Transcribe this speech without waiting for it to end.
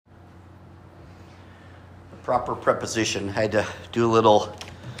proper preposition. I had to do a little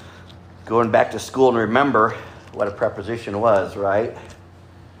going back to school and remember what a preposition was, right?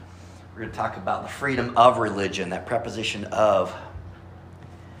 We're going to talk about the freedom of religion, that preposition of.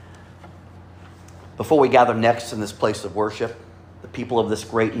 Before we gather next in this place of worship, the people of this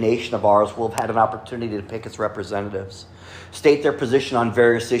great nation of ours will have had an opportunity to pick its representatives, state their position on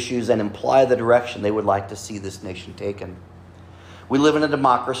various issues, and imply the direction they would like to see this nation taken. We live in a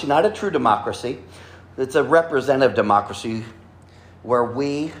democracy, not a true democracy. It's a representative democracy where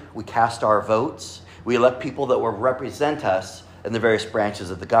we cast our votes. We elect people that will represent us in the various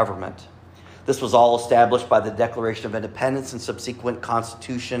branches of the government. This was all established by the Declaration of Independence and subsequent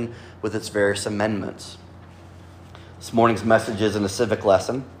Constitution with its various amendments. This morning's message isn't a civic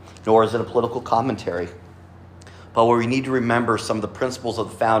lesson, nor is it a political commentary, but where we need to remember some of the principles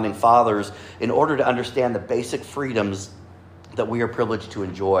of the Founding Fathers in order to understand the basic freedoms that we are privileged to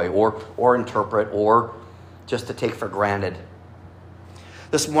enjoy or interpret or just to take for granted.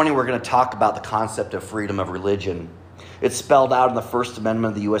 This morning we're going to talk about the concept of freedom of religion. It's spelled out in the First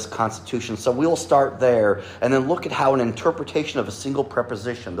Amendment of the U.S. Constitution, so we'll start there and then look at how an interpretation of a single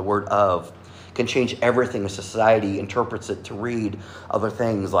preposition, the word of, can change everything as society interprets it to read other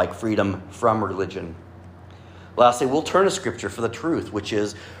things like freedom from religion. Lastly, we'll turn to Scripture for the truth, which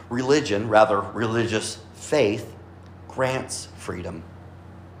is religion, rather religious faith, grants freedom.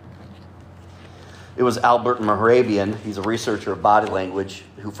 It was Albert Mehrabian, he's a researcher of body language,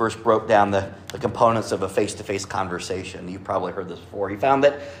 who first broke down the components of a face-to-face conversation. You've probably heard this before. He found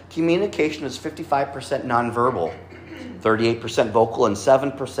that communication is 55% nonverbal, 38% vocal, and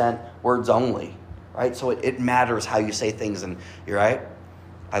 7% words only, right? So it matters how you say things, and you're right.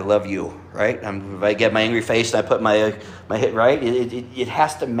 I love you, right? If I get my angry face and I put my hit right, it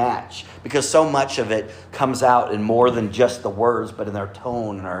has to match because so much of it comes out in more than just the words, but in our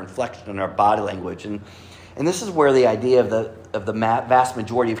tone and our inflection and our body language. And this is where the idea of the vast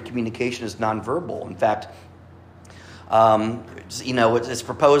majority of communication is nonverbal. In fact, it's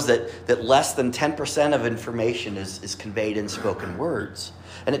proposed that less than 10% of information is conveyed in spoken words.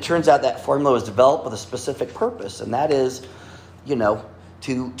 And it turns out that formula was developed with a specific purpose, and that is,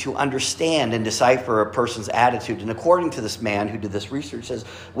 to understand and decipher a person's attitude. And according to this man who did this research, says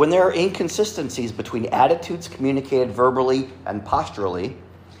when there are inconsistencies between attitudes communicated verbally and posturally,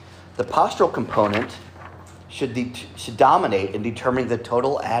 the postural component should dominate in determining the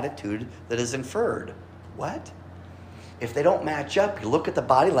total attitude that is inferred. What? If they don't match up, you look at the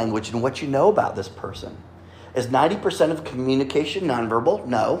body language and what you know about this person. Is 90% of communication nonverbal?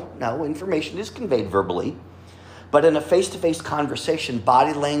 No, information is conveyed verbally. But in a face-to-face conversation,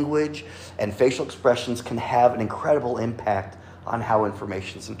 body language and facial expressions can have an incredible impact on how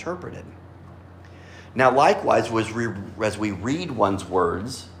information is interpreted. Now, likewise, as we read one's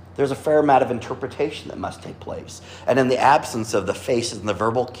words, there's a fair amount of interpretation that must take place. And in the absence of the faces and the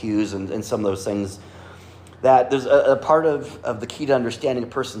verbal cues and some of those things, that there's a part of the key to understanding a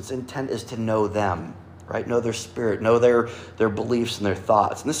person's intent is to know them, right? Know their spirit, know their beliefs and their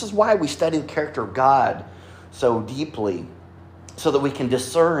thoughts. And this is why we study the character of God so deeply, so that we can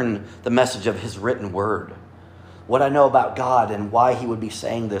discern the message of his written word. What I know about God and why he would be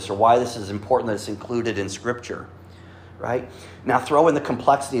saying this, or why this is important that it's included in Scripture, right? Now throw in the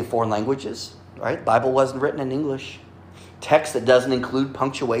complexity of foreign languages, right? The Bible wasn't written in English. Text that doesn't include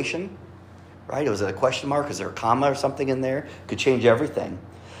punctuation, right? Was it a question mark? Is there a comma or something in there? Could change everything.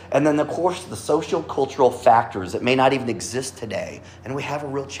 And then, of course, the social-cultural factors that may not even exist today. And we have a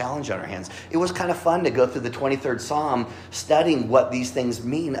real challenge on our hands. It was kind of fun to go through the 23rd Psalm, studying what these things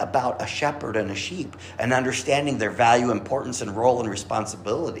mean about a shepherd and a sheep, and understanding their value, importance, and role and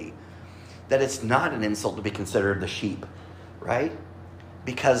responsibility. That it's not an insult to be considered the sheep, right?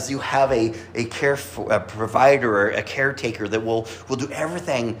 Because you have a provider or a caretaker that will do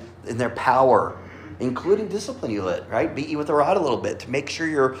everything in their power, including discipline you, right? Beat you with a rod a little bit to make sure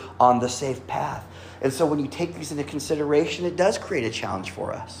you're on the safe path. And so when you take these into consideration, it does create a challenge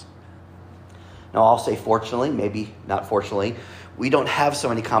for us. Now, I'll say fortunately, maybe not fortunately, we don't have so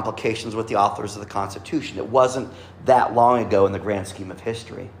many complications with the authors of the Constitution. It wasn't that long ago in the grand scheme of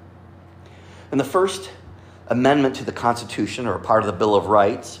history. And the First Amendment to the Constitution, or a part of the Bill of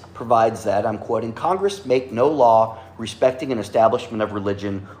Rights, provides that, I'm quoting, Congress make no law respecting an establishment of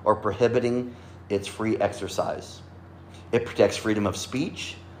religion or prohibiting its free exercise. It protects freedom of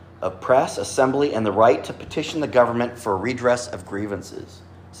speech, of press, assembly, and the right to petition the government for redress of grievances.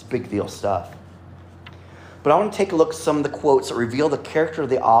 It's big deal stuff. But I want to take a look at some of the quotes that reveal the character of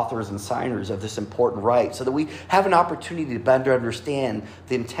the authors and signers of this important right so that we have an opportunity to better understand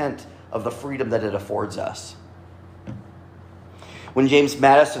the intent of the freedom that it affords us. When James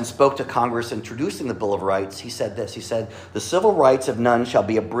Madison spoke to Congress introducing the Bill of Rights, he said this. He said, "The civil rights of none shall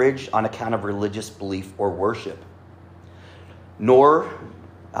be abridged on account of religious belief or worship.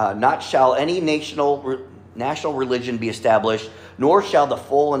 Not shall any national religion be established, nor shall the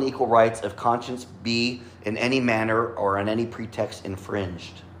full and equal rights of conscience be in any manner or on any pretext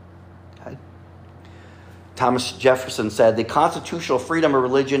infringed." Okay? Thomas Jefferson said, "The constitutional freedom of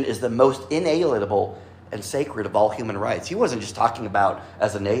religion is the most inalienable and sacred of all human rights." He wasn't just talking about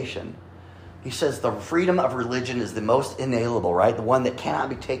as a nation. He says the freedom of religion is the most inalienable, right? The one that cannot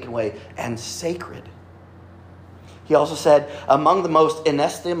be taken away and sacred. He also said, among the most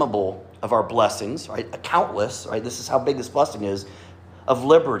inestimable of our blessings, right? Countless, right? This is how big this blessing is, of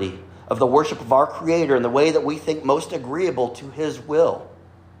liberty, of the worship of our Creator in the way that we think most agreeable to His will.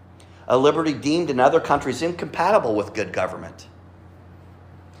 A liberty deemed in other countries incompatible with good government,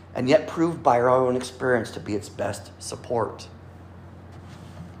 and yet proved by our own experience to be its best support.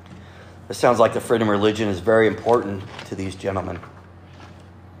 It sounds like the freedom of religion is very important to these gentlemen.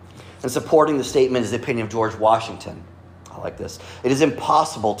 And supporting the statement is the opinion of George Washington. I like this. "It is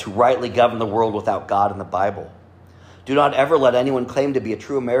impossible to rightly govern the world without God and the Bible. Do not ever let anyone claim to be a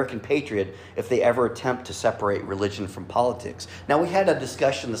true American patriot if they ever attempt to separate religion from politics." Now, we had a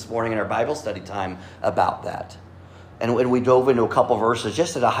discussion this morning in our Bible study time about that. And we dove into a couple verses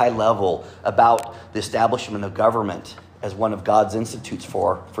just at a high level about the establishment of government as one of God's institutes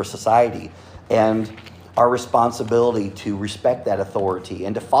for society, and our responsibility to respect that authority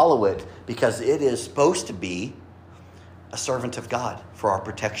and to follow it because it is supposed to be a servant of God for our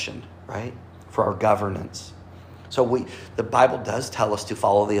protection, right? For our governance. So the Bible does tell us to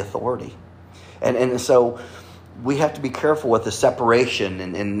follow the authority. And so we have to be careful with the separation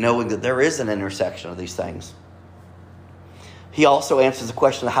and knowing that there is an intersection of these things. He also answers the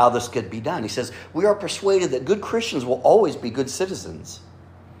question of how this could be done. He says, "We are persuaded that good Christians will always be good citizens."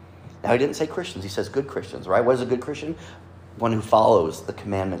 Now, he didn't say Christians. He says good Christians, right? What is a good Christian? One who follows the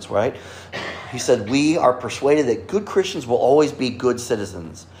commandments, right? He said, "We are persuaded that good Christians will always be good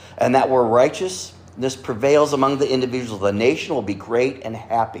citizens, and that where righteousness prevails among the individuals, the nation will be great and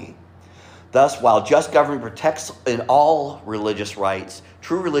happy. Thus, while just government protects in all religious rights,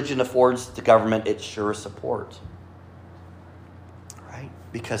 true religion affords the government its sure support."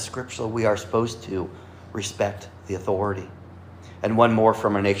 Because scripturally we are supposed to respect the authority. And one more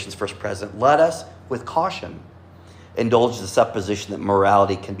from our nation's first president. "Let us, with caution, indulge the supposition that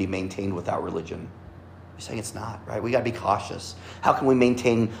morality can be maintained without religion." He's saying it's not, right? We got to be cautious. How can we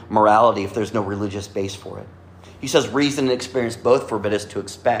maintain morality if there's no religious base for it? He says reason and experience both forbid us to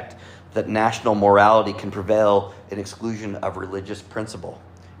expect that national morality can prevail in exclusion of religious principle.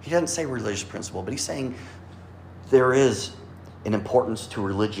 He doesn't say religious principle, but he's saying there is an importance to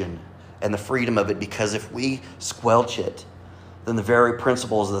religion and the freedom of it, because if we squelch it, then the very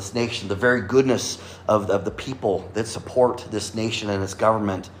principles of this nation, the very goodness of the people that support this nation and its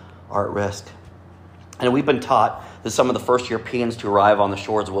government are at risk. And we've been taught that some of the first Europeans to arrive on the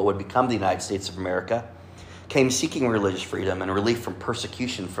shores of what would become the United States of America came seeking religious freedom and relief from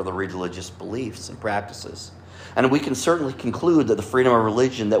persecution for their religious beliefs and practices. And we can certainly conclude that the freedom of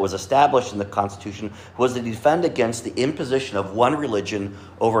religion that was established in the Constitution was to defend against the imposition of one religion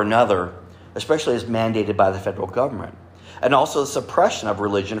over another, especially as mandated by the federal government. And also the suppression of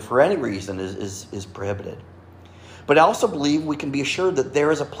religion for any reason is prohibited. But I also believe we can be assured that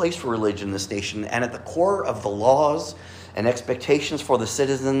there is a place for religion in this nation, and at the core of the laws and expectations for the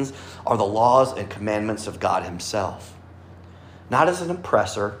citizens are the laws and commandments of God Himself. Not as an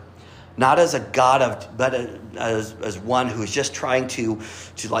oppressor, not as a God but as one who is just trying to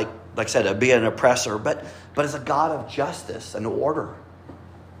like I said, be an oppressor, but as a God of justice and order.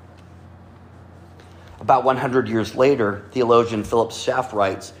 About 100 years later, theologian Philip Schaff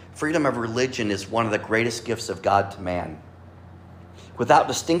writes, "Freedom of religion is one of the greatest gifts of God to man. Without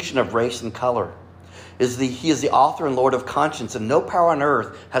distinction of race and color, he is the author and Lord of conscience, and no power on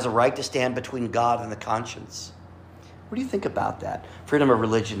earth has a right to stand between God and the conscience." What do you think about that? Freedom of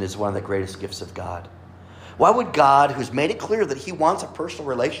religion is one of the greatest gifts of God. Why would God, who's made it clear that He wants a personal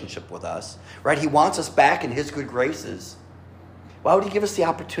relationship with us, right? He wants us back in His good graces. Why would He give us the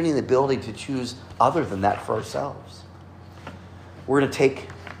opportunity and the ability to choose other than that for ourselves? We're going to take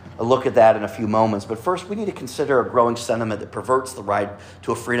a look at that in a few moments. But first, we need to consider a growing sentiment that perverts the right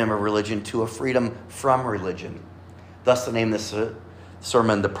to a freedom of religion to a freedom from religion. Thus, the name of this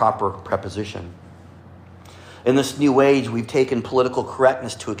sermon, The Proper Preposition. In this new age, we've taken political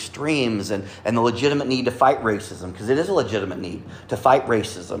correctness to extremes and the legitimate need to fight racism, because it is a legitimate need to fight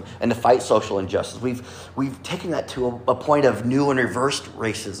racism and to fight social injustice. We've taken that to a point of new and reversed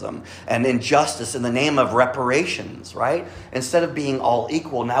racism and injustice in the name of reparations, right? Instead of being all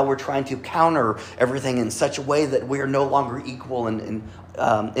equal, now we're trying to counter everything in such a way that we are no longer equal in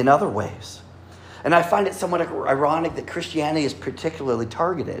other ways. And I find it somewhat ironic that Christianity is particularly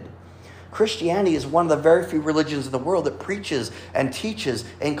targeted. Christianity is one of the very few religions in the world that preaches and teaches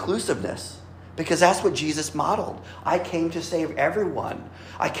inclusiveness, because that's what Jesus modeled. I came to save everyone.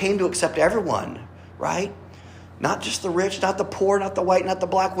 I came to accept everyone, right? Not just the rich, not the poor, not the white, not the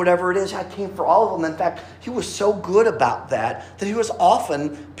black, whatever it is. I came for all of them. In fact, he was so good about that he was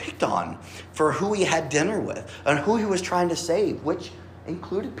often picked on for who he had dinner with and who he was trying to save, which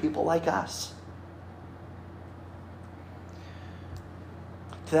included people like us.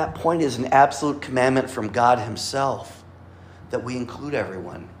 To that point, is an absolute commandment from God himself that we include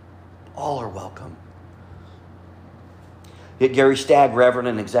everyone. All are welcome. Yet Gary Stagg, Reverend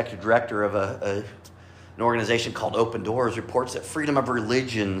and Executive Director of an organization called Open Doors, reports that freedom of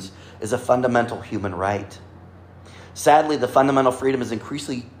religions is a fundamental human right. Sadly, the fundamental freedom is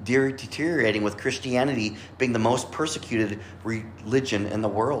increasingly deteriorating, with Christianity being the most persecuted religion in the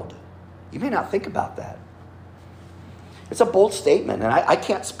world. You may not think about that. It's a bold statement, and I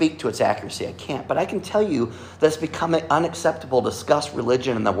can't speak to its accuracy. I can't. But I can tell you that it's becoming unacceptable to discuss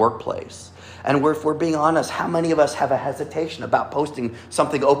religion in the workplace. And if we're being honest, how many of us have a hesitation about posting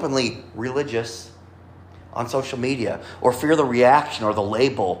something openly religious on social media, or fear the reaction or the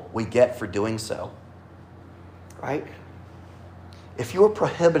label we get for doing so? Right? If you are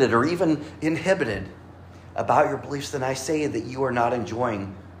prohibited or even inhibited about your beliefs, then I say that you are not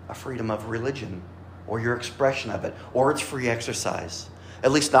enjoying a freedom of religion, or your expression of it, or its free exercise.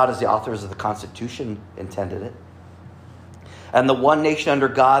 At least not as the authors of the Constitution intended it. And the one nation under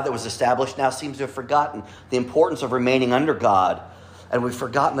God that was established now seems to have forgotten the importance of remaining under God. And we've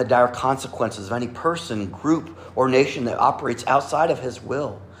forgotten the dire consequences of any person, group, or nation that operates outside of his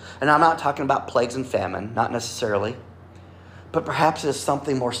will. And I'm not talking about plagues and famine, not necessarily. But perhaps it's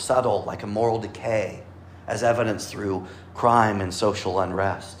something more subtle, like a moral decay, as evidenced through crime and social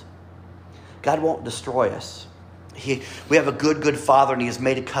unrest. God won't destroy us. We have a good Father, and he has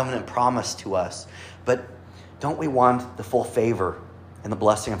made a covenant promise to us. But don't we want the full favor and the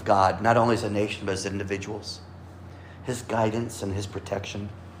blessing of God, not only as a nation, but as individuals? His guidance and his protection.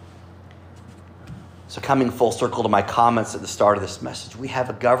 So coming full circle to my comments at the start of this message, we have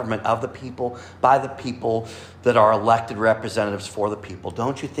a government of the people, by the people, that are elected representatives for the people.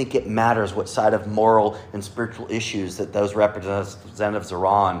 Don't you think it matters what side of moral and spiritual issues that those representatives are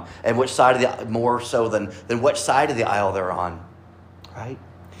on, and which side of the, more so than which side of the aisle they're on, right?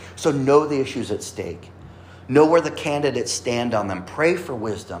 So know the issues at stake. Know where the candidates stand on them. Pray for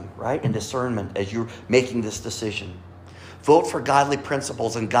wisdom, right, and discernment as you're making this decision. Vote for godly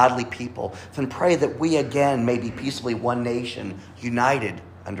principles and godly people. Then pray that we again may be peaceably one nation, united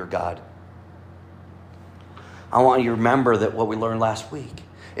under God. I want you to remember that what we learned last week.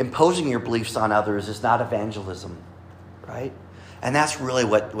 Imposing your beliefs on others is not evangelism, right? And that's really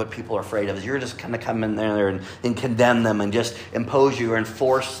what people are afraid of, is you're just going to come in there and condemn them and just impose you or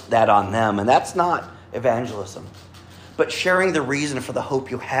enforce that on them. And that's not evangelism. But sharing the reason for the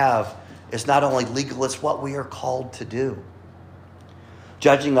hope you have is not only legal, it's what we are called to do.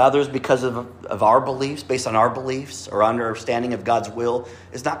 Judging others because of our beliefs, based on our beliefs or understanding of God's will,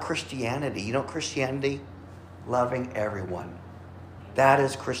 is not Christianity. You know Christianity? Loving everyone. That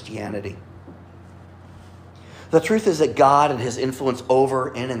is Christianity. The truth is that God and his influence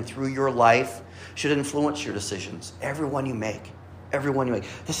over, in, and through your life should influence your decisions. Everyone you make. Everyone you make.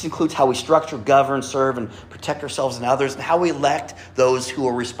 This includes how we structure, govern, serve, and protect ourselves and others, and how we elect those who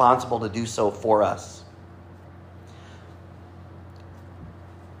are responsible to do so for us.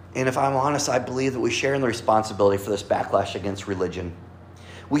 And if I'm honest, I believe that we share in the responsibility for this backlash against religion.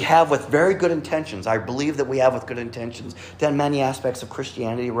 We have, with very good intentions, I believe that we have with good intentions, done many aspects of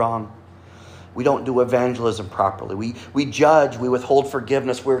Christianity wrong. We don't do evangelism properly. We judge, we withhold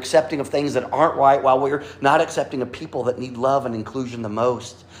forgiveness. We're accepting of things that aren't right, while we're not accepting of people that need love and inclusion the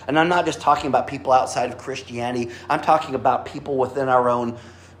most. And I'm not just talking about people outside of Christianity. I'm talking about people within our own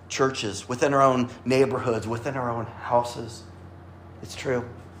churches, within our own neighborhoods, within our own houses. It's true.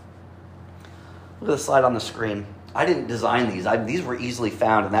 Look at the slide on the screen. I didn't design these. These were easily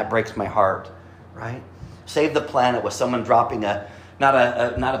found, and that breaks my heart, right? Save the Planet was someone dropping not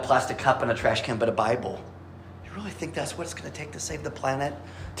a plastic cup in a trash can, but a Bible. You really think that's what it's going to take to save the planet?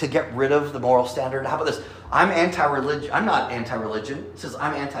 To get rid of the moral standard? How about this? I'm anti-religion. I'm not anti-religion. It says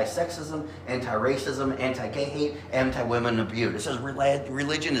I'm anti-sexism, anti-racism, anti-gay hate, anti-women abuse. It says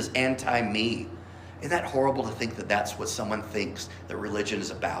religion is anti-me. Isn't that horrible to think that that's what someone thinks that religion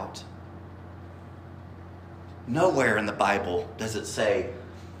is about? Nowhere in the Bible does it say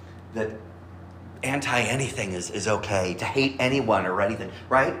that anti-anything is okay, to hate anyone or anything,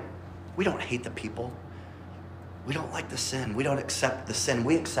 right? We don't hate the people. We don't like the sin. We don't accept the sin.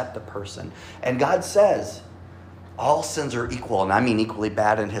 We accept the person. And God says all sins are equal, and I mean equally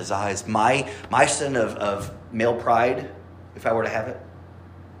bad in his eyes. My sin of male pride, if I were to have it.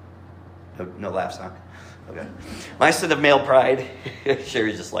 No laughs, huh? Okay. My sin of male pride,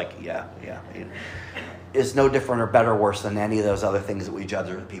 Sherry's just like, yeah. Is no different or better or worse than any of those other things that we judge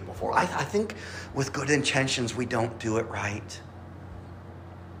other people for. I think with good intentions, we don't do it right.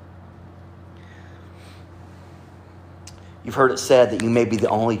 You've heard it said that you may be the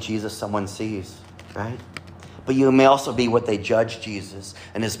only Jesus someone sees, right? But you may also be what they judge Jesus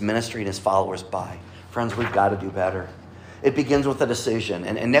and his ministry and his followers by. Friends, we've got to do better. It begins with a decision.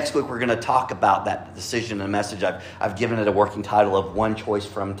 And next week, we're going to talk about that decision and message. I've given it a working title of One Choice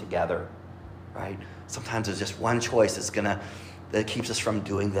from Together, right? Sometimes there's just one choice that keeps us from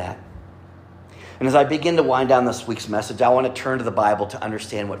doing that. And as I begin to wind down this week's message, I want to turn to the Bible to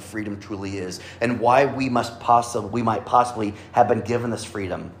understand what freedom truly is and why we might possibly have been given this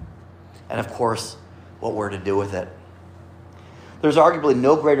freedom. And of course, what we're to do with it. There's arguably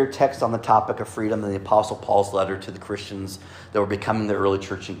no greater text on the topic of freedom than the Apostle Paul's letter to the Christians that were becoming the early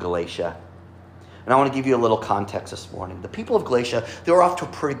church in Galatia. And I want to give you a little context this morning. The people of Galatia, they were off to a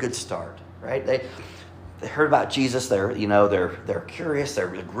pretty good start, right? They heard about Jesus. They're curious. They're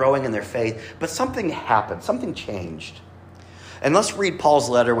growing in their faith. But something happened. Something changed. And let's read Paul's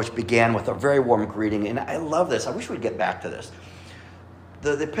letter, which began with a very warm greeting. And I love this. I wish we'd get back to this.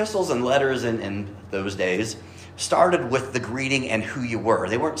 The epistles and letters in those days started with the greeting and who you were.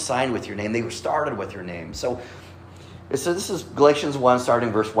 They weren't signed with your name. They were started with your name. So this is Galatians 1,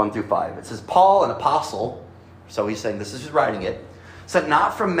 starting verse 1 through 5. It says, Paul, an apostle, so he's saying this is who's writing it, sent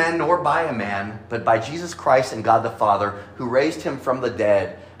not from men nor by a man, but by Jesus Christ and God the Father, who raised him from the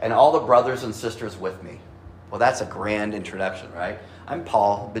dead, and all the brothers and sisters with me. Well, that's a grand introduction, right? I'm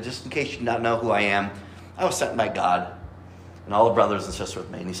Paul, but just in case you do not know who I am, I was sent by God, and all the brothers and sisters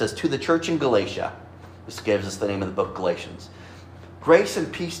with me. And he says, to the church in Galatia, this gives us the name of the book, Galatians. Grace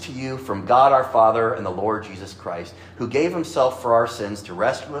and peace to you from God our Father and the Lord Jesus Christ, who gave himself for our sins to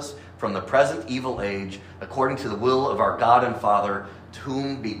rescue us from the present evil age, according to the will of our God and Father, to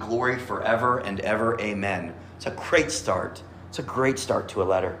whom be glory forever and ever. Amen. It's a great start. It's a great start to a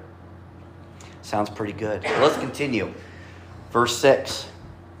letter. Sounds pretty good. Let's continue. Verse 6.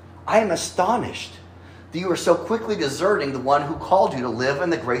 I am astonished that you are so quickly deserting the one who called you to live in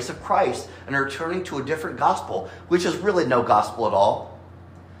the grace of Christ and are turning to a different gospel, which is really no gospel at all.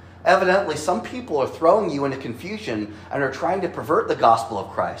 Evidently, some people are throwing you into confusion and are trying to pervert the gospel of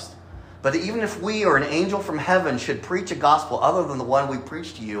Christ. But even if we or an angel from heaven should preach a gospel other than the one we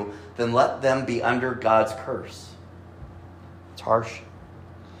preach to you, then let them be under God's curse. It's harsh.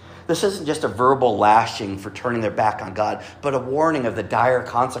 This isn't just a verbal lashing for turning their back on God, but a warning of the dire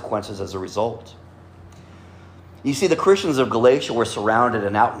consequences as a result. You see, the Christians of Galatia were surrounded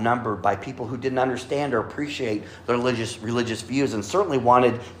and outnumbered by people who didn't understand or appreciate their religious views and certainly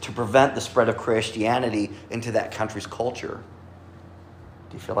wanted to prevent the spread of Christianity into that country's culture.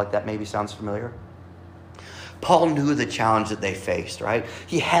 Do you feel like that maybe sounds familiar? Paul knew the challenge that they faced, right?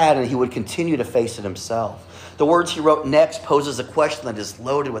 He had and he would continue to face it himself. The words he wrote next poses a question that is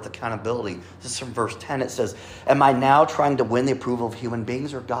loaded with accountability. This is from verse 10. It says, am I now trying to win the approval of human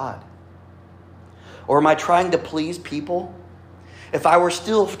beings or God? Or am I trying to please people? If I were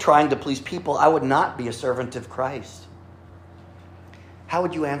still trying to please people, I would not be a servant of Christ. How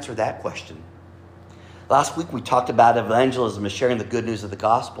would you answer that question? Last week we talked about evangelism as sharing the good news of the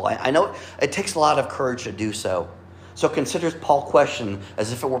gospel. I know it takes a lot of courage to do so. So consider Paul's question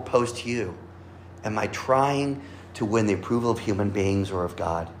as if it were posed to you. Am I trying to win the approval of human beings or of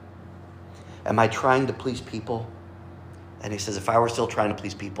God? Am I trying to please people? And he says, if I were still trying to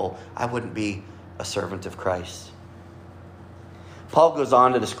please people, I wouldn't be a servant of Christ. Paul goes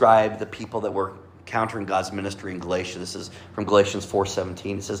on to describe the people that were countering God's ministry in Galatia. This is from Galatians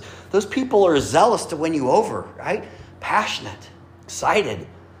 4:17. It says, those people are zealous to win you over, right? Passionate, excited,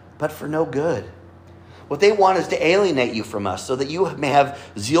 but for no good. What they want is to alienate you from us so that you may have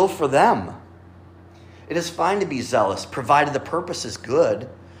zeal for them. It is fine to be zealous, provided the purpose is good,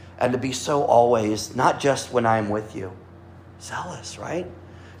 and to be so always, not just when I am with you. Zealous, right?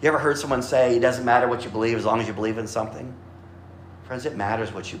 You ever heard someone say, it doesn't matter what you believe as long as you believe in something? Friends, it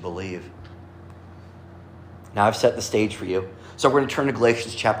matters what you believe. Now I've set the stage for you. So we're going to turn to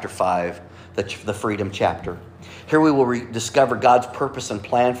Galatians chapter 5, the freedom chapter. Here we will discover God's purpose and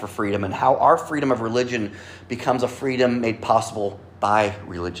plan for freedom and how our freedom of religion becomes a freedom made possible by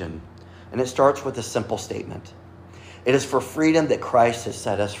religion. And it starts with a simple statement. It is for freedom that Christ has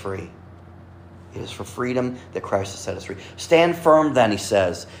set us free. It is for freedom that Christ has set us free. Stand firm then, he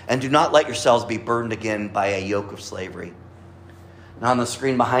says, and do not let yourselves be burdened again by a yoke of slavery. Now on the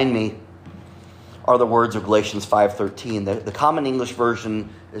screen behind me are the words of Galatians 5:13. The Common English Version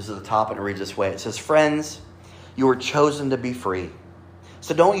is at the top and it reads this way. It says, friends, you were chosen to be free.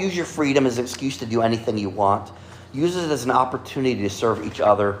 So don't use your freedom as an excuse to do anything you want. Use it as an opportunity to serve each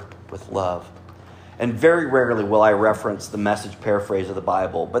other with love. And very rarely will I reference the Message paraphrase of the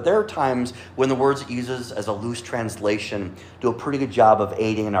Bible, but there are times when the words it uses as a loose translation do a pretty good job of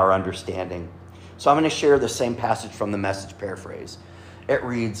aiding in our understanding. So I'm going to share the same passage from the Message paraphrase. It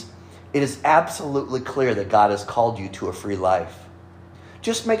reads, it is absolutely clear that God has called you to a free life.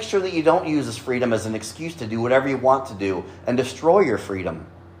 Just make sure that you don't use this freedom as an excuse to do whatever you want to do and destroy your freedom.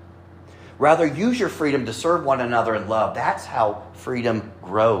 Rather, use your freedom to serve one another in love. That's how freedom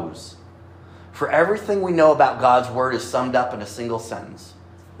grows. For everything we know about God's word is summed up in a single sentence.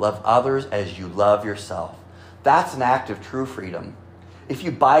 Love others as you love yourself. That's an act of true freedom. If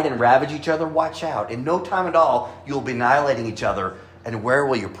you bite and ravage each other, watch out. In no time at all, you'll be annihilating each other. And where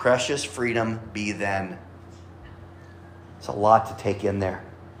will your precious freedom be then? It's a lot to take in there.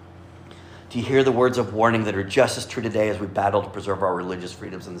 Do you hear the words of warning that are just as true today as we battle to preserve our religious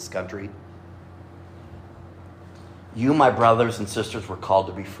freedoms in this country? You, my brothers and sisters, were called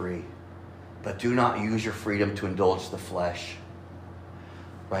to be free. But do not use your freedom to indulge the flesh.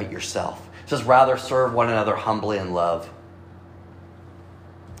 Right? Yourself. It says, rather serve one another humbly in love.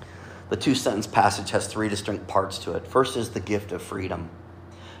 The two-sentence passage has three distinct parts to it. First is the gift of freedom.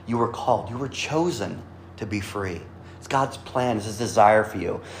 You were called. You were chosen to be free. It's God's plan. It's his desire for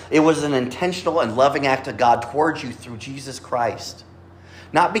you. It was an intentional and loving act of God towards you through Jesus Christ.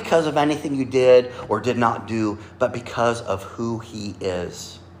 Not because of anything you did or did not do, but because of who he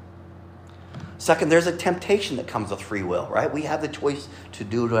is. Second, there's a temptation that comes with free will, right? We have the choice to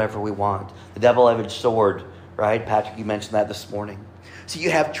do whatever we want. The double-edged sword, right? Patrick, you mentioned that this morning. So you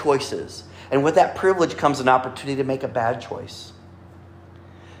have choices. And with that privilege comes an opportunity to make a bad choice.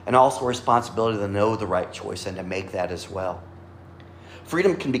 And also a responsibility to know the right choice and to make that as well.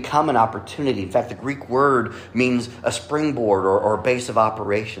 Freedom can become an opportunity. In fact, the Greek word means a springboard or a base of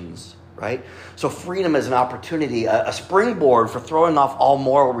operations, right? So freedom is an opportunity, a springboard for throwing off all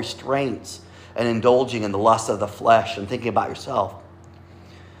moral restraints and indulging in the lust of the flesh and thinking about yourself.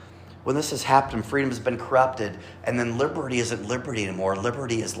 When this has happened, freedom has been corrupted, and then liberty isn't liberty anymore.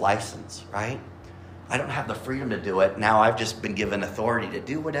 Liberty is license, right? I don't have the freedom to do it. Now I've just been given authority to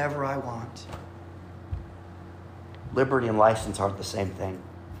do whatever I want. Liberty and license aren't the same thing.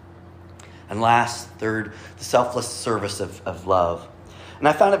 And last, third, the selfless service of love. And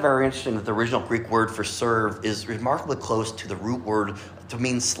I found it very interesting that the original Greek word for serve is remarkably close to the root word to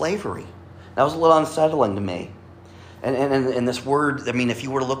mean slavery. That was a little unsettling to me. And this word, I mean, if you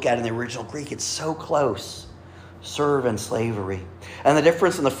were to look at it in the original Greek, it's so close. Serve and slavery. And the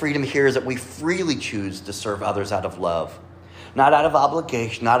difference in the freedom here is that we freely choose to serve others out of love. Not out of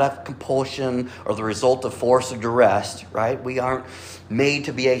obligation, not out of compulsion or the result of force or duress, right? We aren't made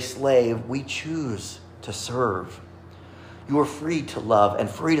to be a slave. We choose to serve. You are free to love and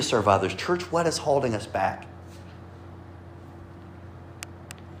free to serve others. Church, what is holding us back?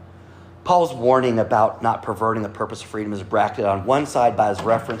 Paul's warning about not perverting the purpose of freedom is bracketed on one side by his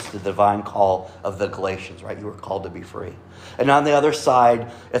reference to the divine call of the Galatians, right? You were called to be free. And on the other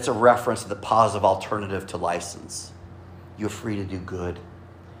side, it's a reference to the positive alternative to license. You're free to do good.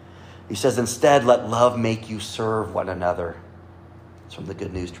 He says, instead, let love make you serve one another. It's from the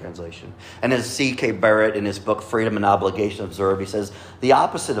Good News Translation. And as C.K. Barrett in his book, Freedom and Obligation Observed, he says, the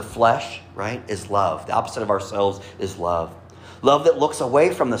opposite of flesh, right, is love. The opposite of ourselves is love. Love that looks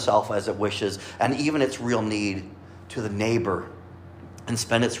away from the self as it wishes and even its real need to the neighbor and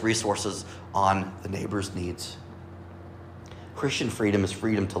spend its resources on the neighbor's needs. Christian freedom is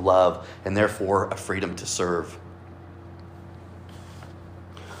freedom to love and therefore a freedom to serve.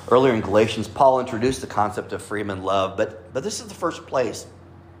 Earlier in Galatians, Paul introduced the concept of freedom and love, but this is the first place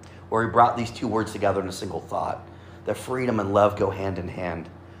where he brought these two words together in a single thought, that freedom and love go hand in hand.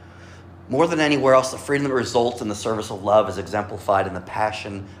 More than anywhere else, the freedom that results in the service of love is exemplified in the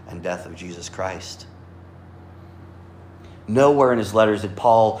passion and death of Jesus Christ. Nowhere in his letters did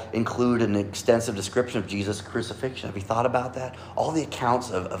Paul include an extensive description of Jesus' crucifixion. Have you thought about that? All the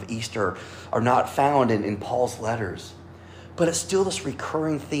accounts of Easter are not found in Paul's letters. But it's still this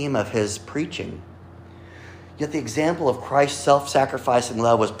recurring theme of his preaching. Yet the example of Christ's self-sacrificing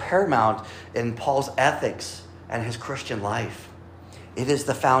love was paramount in Paul's ethics and his Christian life. It is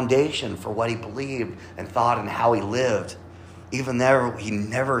the foundation for what he believed and thought and how he lived. Even there, he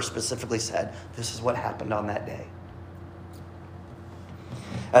never specifically said, this is what happened on that day.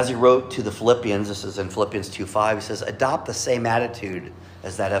 As he wrote to the Philippians, this is in Philippians 2:5, he says, adopt the same attitude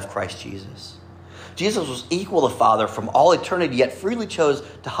as that of Christ Jesus. Jesus was equal to the Father from all eternity, yet freely chose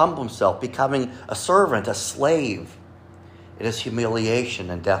to humble himself, becoming a servant, a slave in his humiliation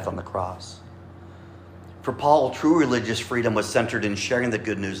and death on the cross. For Paul, true religious freedom was centered in sharing the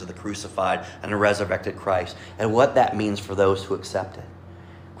good news of the crucified and the resurrected Christ and what that means for those who accept it.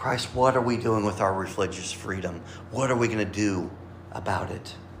 Christ, what are we doing with our religious freedom? What are we going to do about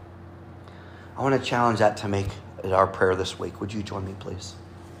it? I want to challenge that to make it our prayer this week. Would you join me, please?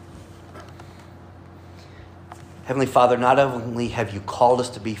 Heavenly Father, not only have you called us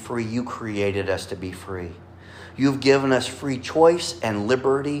to be free, you created us to be free. You've given us free choice and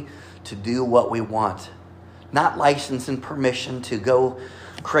liberty to do what we want. Not license and permission to go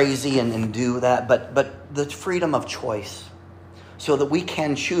crazy and do that, but the freedom of choice so that we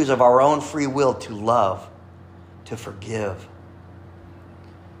can choose of our own free will to love, to forgive,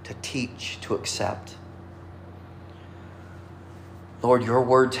 to teach, to accept. Lord, your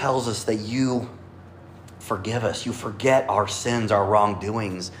word tells us that you forgive us. You forget our sins, our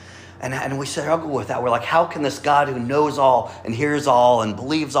wrongdoings. And we struggle with that. We're like, how can this God who knows all and hears all and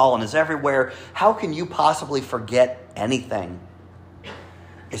believes all and is everywhere, how can you possibly forget anything?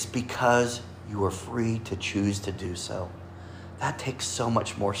 It's because you are free to choose to do so. That takes so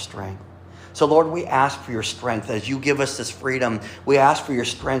much more strength. So Lord, we ask for your strength. As you give us this freedom, we ask for your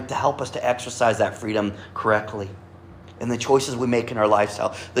strength to help us to exercise that freedom correctly. And the choices we make in our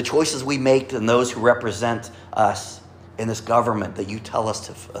lifestyle, the choices we make and those who represent us in this government that you tell us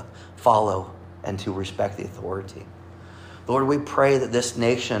to follow and to respect the authority. Lord, we pray that this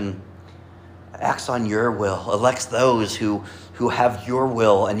nation acts on your will, elects those who have your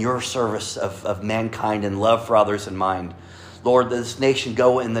will and your service of mankind and love for others in mind. Lord, that this nation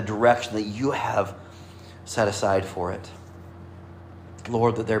go in the direction that you have set aside for it.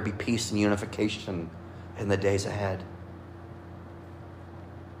 Lord, that there be peace and unification in the days ahead.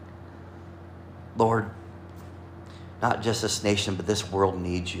 Lord, not just this nation, but this world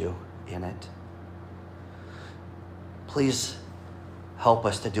needs you in it. Please help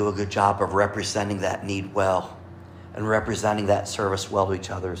us to do a good job of representing that need well and representing that service well to each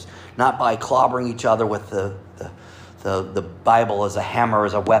others. Not by clobbering each other with the Bible as a hammer,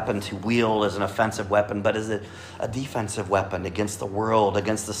 as a weapon to wield as an offensive weapon, but as a defensive weapon against the world,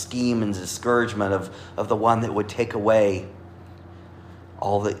 against the scheme and discouragement of the one that would take away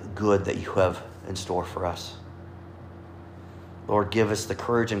all the good that you have in store for us. Lord, give us the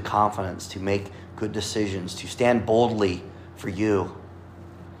courage and confidence to make good decisions, to stand boldly for you,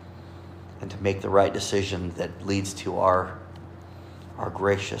 and to make the right decision that leads to our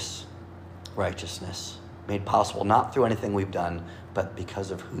gracious righteousness, made possible not through anything we've done, but because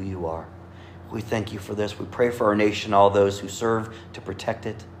of who you are. We thank you for this. We pray for our nation, all those who serve to protect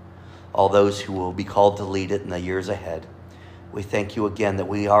it, all those who will be called to lead it in the years ahead. We thank you again that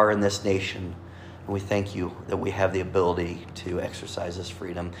we are in this nation, and we thank you that we have the ability to exercise this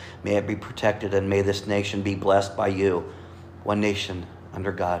freedom. May it be protected, and may this nation be blessed by you, one nation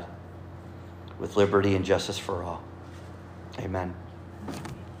under God, with liberty and justice for all. Amen.